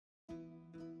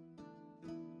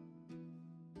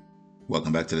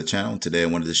Welcome back to the channel. Today I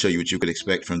wanted to show you what you could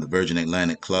expect from the Virgin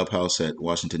Atlantic Clubhouse at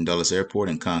Washington Dulles Airport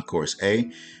in Concourse A.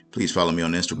 Please follow me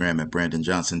on Instagram at Brandon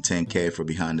Johnson 10K for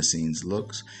behind the scenes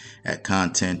looks at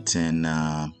content and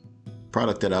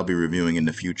product that I'll be reviewing in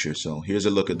the future. So here's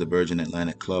a look at the Virgin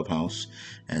Atlantic Clubhouse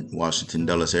at Washington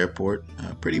Dulles Airport.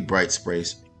 Pretty bright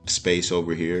space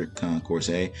over here, Concourse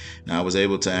A. Now I was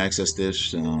able to access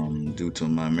this due to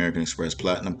my American Express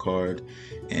Platinum card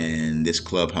and this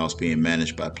clubhouse being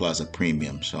managed by Plaza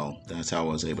Premium. So that's how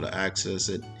I was able to access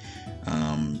it.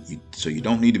 So you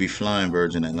don't need to be flying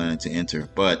Virgin Atlantic to enter,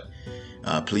 but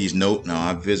please note, now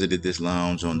I visited this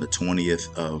lounge on the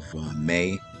 20th of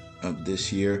May of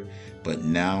this year, but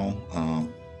now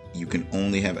you can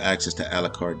only have access to a la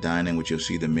carte dining, which you'll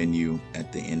see the menu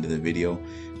at the end of the video,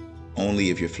 only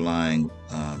if you're flying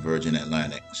Virgin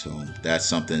Atlantic. So that's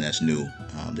something that's new.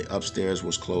 The upstairs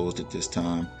was closed at this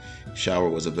time. Shower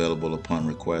was available upon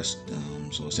request.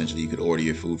 So essentially you could order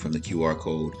your food from the QR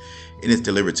code and it's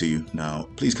delivered to you. Now,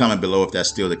 please comment below if that's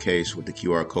still the case with the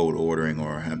QR code ordering,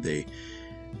 or have they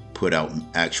put out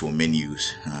actual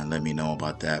menus. Let me know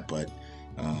about that. But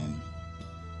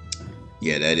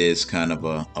yeah, that is kind of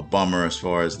a bummer as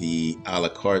far as the a la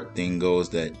carte thing goes,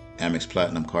 that Amex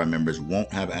Platinum card members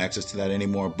won't have access to that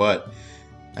anymore. But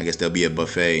I guess there'll be a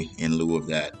buffet in lieu of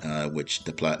that, which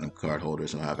the Platinum card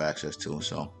holders will have access to.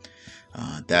 So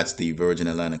that's the Virgin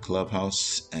Atlantic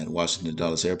Clubhouse at Washington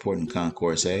Dulles Airport in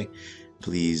Concourse A.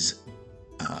 Please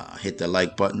hit the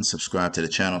like button, subscribe to the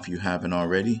channel if you haven't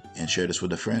already, and share this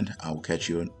with a friend. I will catch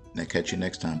you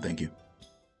next time. Thank you.